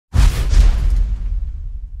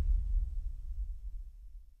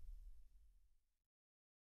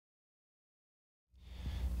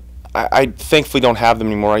I thankfully don't have them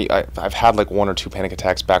anymore. I've had like 1 or 2 panic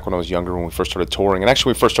attacks back when I was younger, when we first started touring. And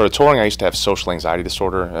actually, when we first started touring, I used to have social anxiety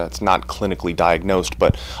disorder. It's not clinically diagnosed,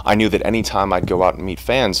 but I knew that any time I'd go out and meet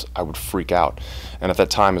fans, I would freak out. And at that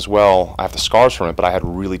time as well, I have the scars from it, but I had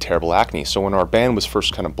really terrible acne. So when our band was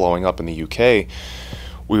first kind of blowing up in the UK,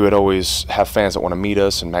 we would always have fans that want to meet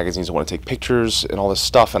us and magazines that want to take pictures and all this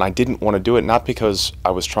stuff. And I didn't want to do it, not because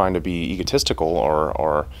I was trying to be egotistical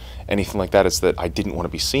or anything like that. It's that I didn't want to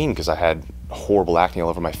be seen because I had horrible acne all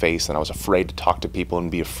over my face, and I was afraid to talk to people and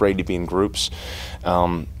be afraid to be in groups.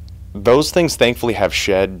 Those things thankfully have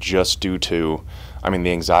shed just due to, I mean,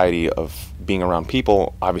 the anxiety of being around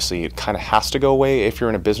people. Obviously, it kind of has to go away if you're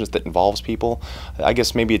in a business that involves people. I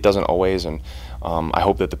guess maybe it doesn't always, and I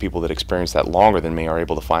hope that the people that experience that longer than me are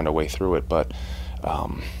able to find a way through it. But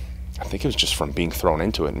I think it was just from being thrown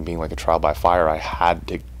into it and being like a trial by fire. I had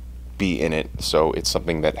to be in it, so it's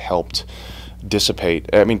something that helped dissipate.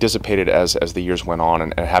 I mean, dissipated as the years went on,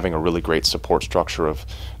 and having a really great support structure of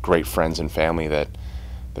great friends and family that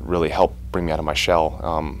really helped bring me out of my shell.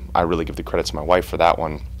 I really give the credit to my wife for that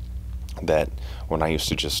one, that when I used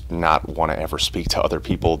to just not want to ever speak to other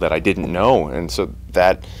people that I didn't know, and so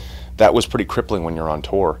that was pretty crippling when you're on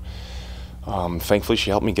tour. Thankfully, she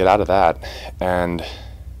helped me get out of that.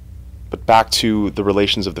 But back to the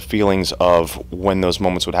relations of the feelings of when those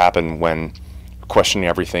moments would happen, when questioning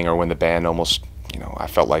everything, or when the band almost, I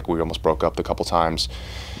felt like we almost broke up a couple times.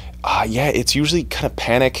 Yeah, it's usually kind of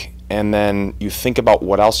panic, and then you think about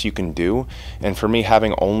what else you can do. And for me,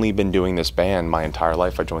 having only been doing this band my entire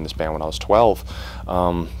life, I joined this band when I was 12.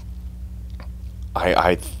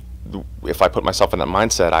 If I put myself in that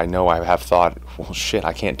mindset, I know I have thought, well, shit,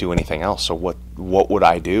 I can't do anything else. So what would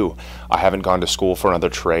I do? I haven't gone to school for another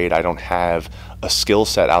trade. I don't have a skill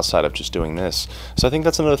set outside of just doing this. So I think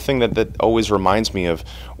that's another thing that always reminds me of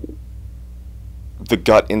the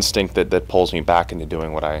gut instinct that pulls me back into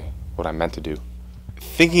doing what I meant to do.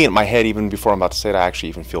 Thinking it in my head, even before I'm about to say it, I actually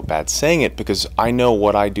even feel bad saying it, because I know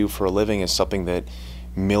what I do for a living is something that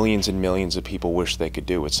millions and millions of people wish they could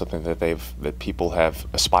do. It's something that people have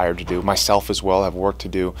aspired to do. Myself as well have worked to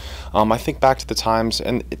do. I think back to the times,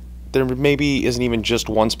 and there maybe isn't even just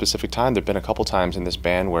one specific time. There've been a couple times in this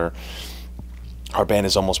band where our band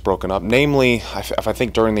is almost broken up. Namely, if I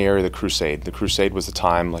think during the era of the Crusade. The Crusade was the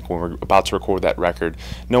time, like when we were about to record that record,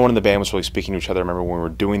 no one in the band was really speaking to each other. I remember when we were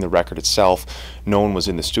doing the record itself, no one was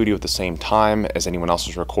in the studio at the same time as anyone else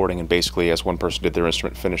was recording, and basically as one person did their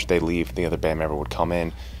instrument finish, they leave, the other band member would come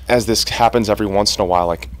in. As this happens every once in a while,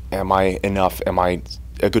 like, am I enough? Am I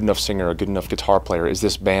a good enough singer, a good enough guitar player? Is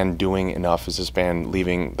this band doing enough? Is this band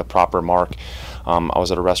leaving the proper mark? I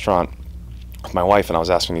was at a restaurant with my wife, and I was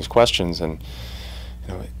asking these questions, and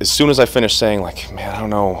as soon as I finished saying, like, man, I don't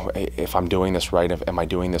know if I'm doing this right, am I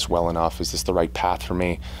doing this well enough, is this the right path for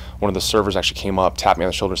me, one of the servers actually came up, tapped me on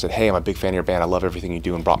the shoulder and said, hey, I'm a big fan of your band, I love everything you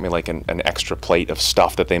do, and brought me like an extra plate of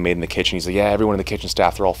stuff that they made in the kitchen. He's like, yeah, everyone in the kitchen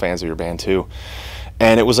staff, they're all fans of your band too.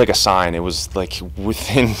 And it was like a sign. It was like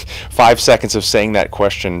within 5 seconds of saying that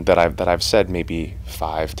question that I've said maybe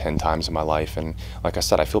 5-10 times in my life. And like I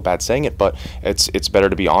said, I feel bad saying it, but it's better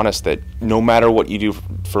to be honest that no matter what you do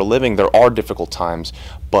for a living, there are difficult times.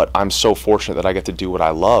 But I'm so fortunate that I get to do what I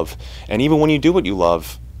love. And even when you do what you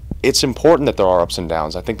love, it's important that there are ups and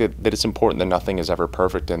downs. I think that it's important that nothing is ever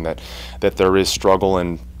perfect, and that there is struggle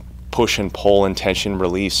and push and pull and tension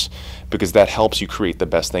release, because that helps you create the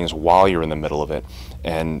best things while you're in the middle of it.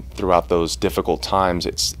 And throughout those difficult times,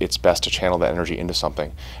 it's best to channel that energy into something.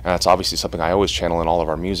 And that's obviously something I always channel in all of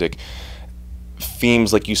our music.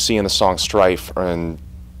 Themes like you see in the song Strife, or in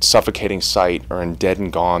Suffocating Sight, or in Dead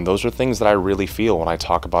and Gone, those are things that I really feel when I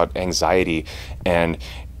talk about anxiety and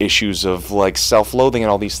issues of like self-loathing and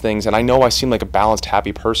all these things. And I know I seem like a balanced,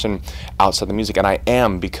 happy person outside the music, and I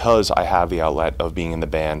am, because I have the outlet of being in the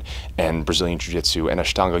band, and Brazilian Jiu-Jitsu, and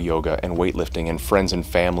Ashtanga Yoga, and weightlifting, and friends and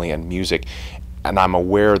family, and music. And I'm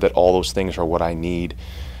aware that all those things are what I need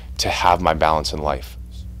to have my balance in life.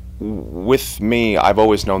 With me, I've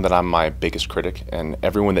always known that I'm my biggest critic, and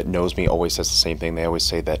everyone that knows me always says the same thing. They always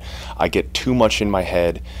say that I get too much in my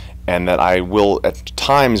head, and that I will at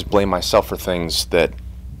times blame myself for things that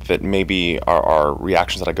maybe are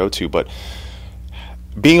reactions that I go to. But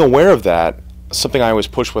being aware of that, something I always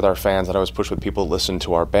push with our fans, that I always push with people that listen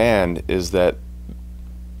to our band, is that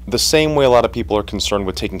the same way a lot of people are concerned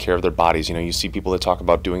with taking care of their bodies, you see people that talk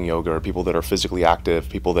about doing yoga, or people that are physically active,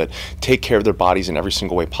 people that take care of their bodies in every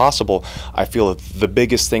single way possible. I feel that the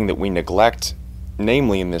biggest thing that we neglect,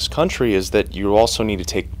 namely in this country, is that you also need to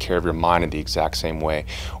take care of your mind in the exact same way,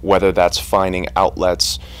 whether that's finding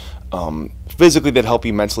outlets physically that help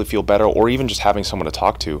you mentally feel better, or even just having someone to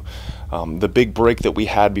talk to. The big break that we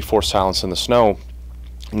had before Silence in the Snow,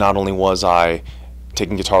 not only was I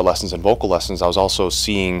taking guitar lessons and vocal lessons, I was also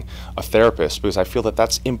seeing a therapist, because I feel that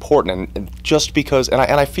that's important. And just because, and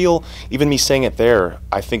I feel, even me saying it there,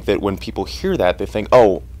 I think that when people hear that, they think,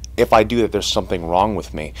 oh, if I do that, there's something wrong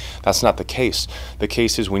with me. That's not the case. The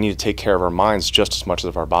case is we need to take care of our minds just as much as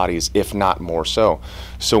of our bodies, if not more so.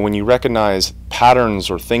 So when you recognize patterns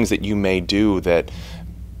or things that you may do that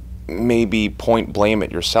maybe point blame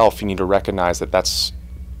at yourself, you need to recognize that that's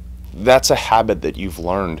a habit that you've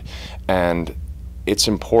learned, and it's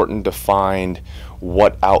important to find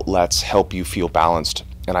what outlets help you feel balanced.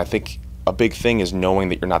 And I think a big thing is knowing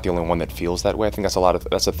that you're not the only one that feels that way. I think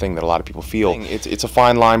that's a thing that a lot of people feel. It's a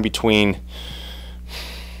fine line between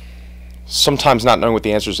sometimes not knowing what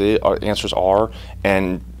the answers are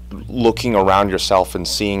and looking around yourself and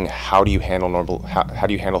seeing how do you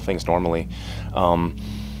handle things normally.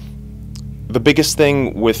 The biggest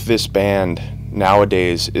thing with this band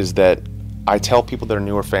nowadays is that I tell people that are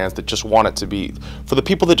newer fans that just want it to be, for the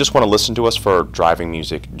people that just want to listen to us for driving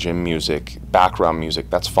music, gym music, background music,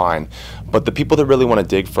 that's fine. But the people that really want to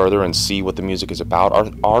dig further and see what the music is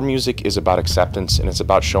about, our music is about acceptance, and it's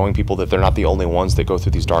about showing people that they're not the only ones that go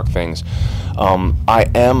through these dark things. I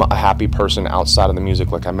am a happy person outside of the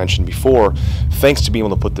music, like I mentioned before, thanks to being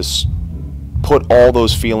able to put all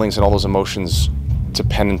those feelings and all those emotions to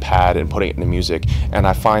pen and pad and putting it into music. And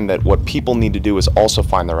I find that what people need to do is also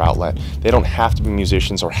find their outlet. They don't have to be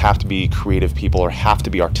musicians or have to be creative people or have to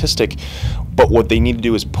be artistic, but what they need to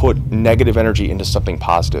do is put negative energy into something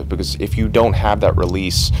positive, because if you don't have that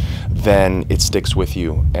release, then it sticks with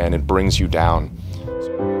you and it brings you down.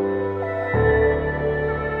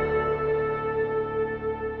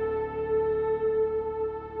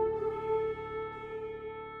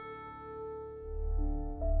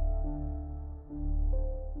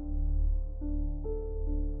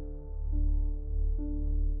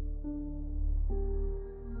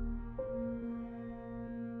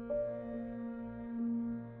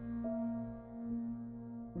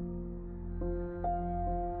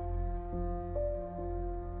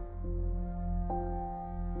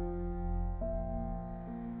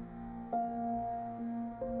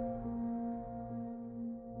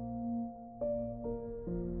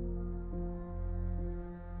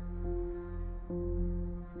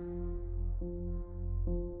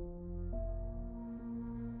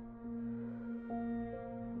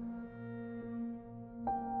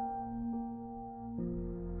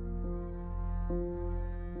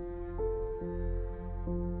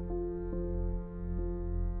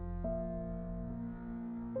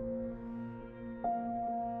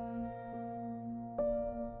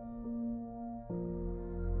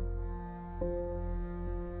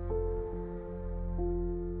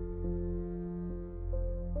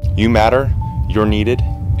 You matter, you're needed,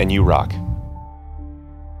 and you rock.